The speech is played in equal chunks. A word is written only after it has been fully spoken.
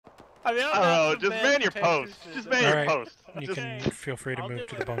I mean, I don't know, just man your post. Just man your Alright. post. You Just... can feel free to move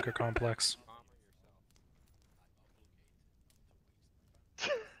to the bunker complex.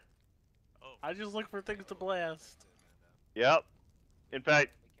 I just look for things to blast. Yep. In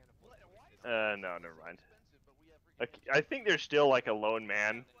fact, no, never mind. I think there's still like a lone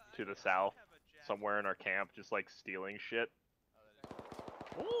man to the south, somewhere in our camp, just like stealing shit.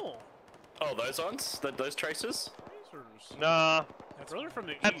 Ooh. Oh, those ones? Those tracers? Tracers. Nah, That's really from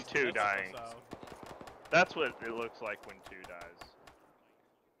the that's east. two That's dying. the south. That's what it looks like when 2 dies.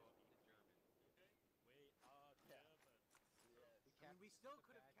 We still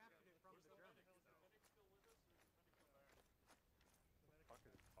could have captured it from the Germans.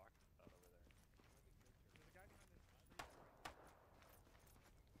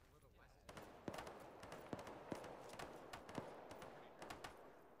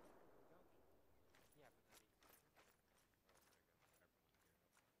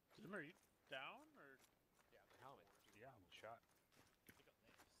 Zim, are you down or? Yeah, I'm shot.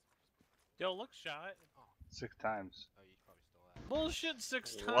 Yo, look shot. 6 times. Oh, you probably stole that. Bullshit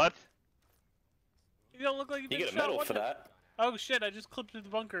 6 times. What? You don't look like you've You been get a shot medal one for time. that. Oh shit! I just clipped through the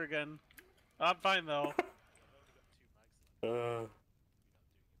bunker again. I'm fine though.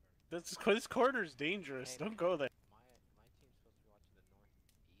 This corner's dangerous. Don't go there. My team's supposed to be watching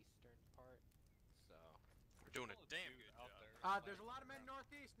the northeastern part, so. We're doing a damn good job there. There's a lot of men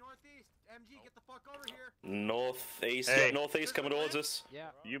northeast. MG, get the fuck over here. Northeast, Hey. yeah, northeast coming towards us. Yeah.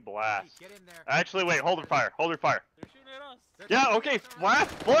 You blast. Get in there. Actually, wait, hold your fire. Hold your fire. They're shooting at us. Yeah, okay,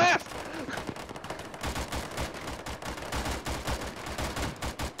 blast! Blast!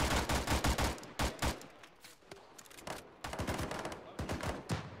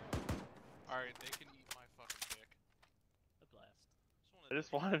 Alright, they can eat my fucking dick. A blast. I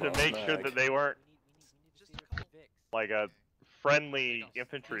just wanted to Oh, make sure mag. that they weren't We need to fix. like a friendly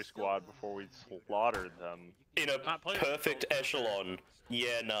infantry squad before we slaughtered them. In a Not players. perfect echelon.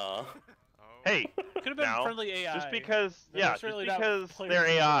 Yeah, nah. Oh. Hey, Could have been now, friendly AI. just because, They're yeah, just certainly not because players they're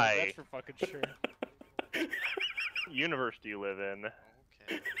in the world, AI, That's for fucking sure. universe do you live in?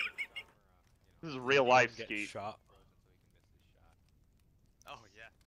 Okay. This is real life, Get Skeet. shot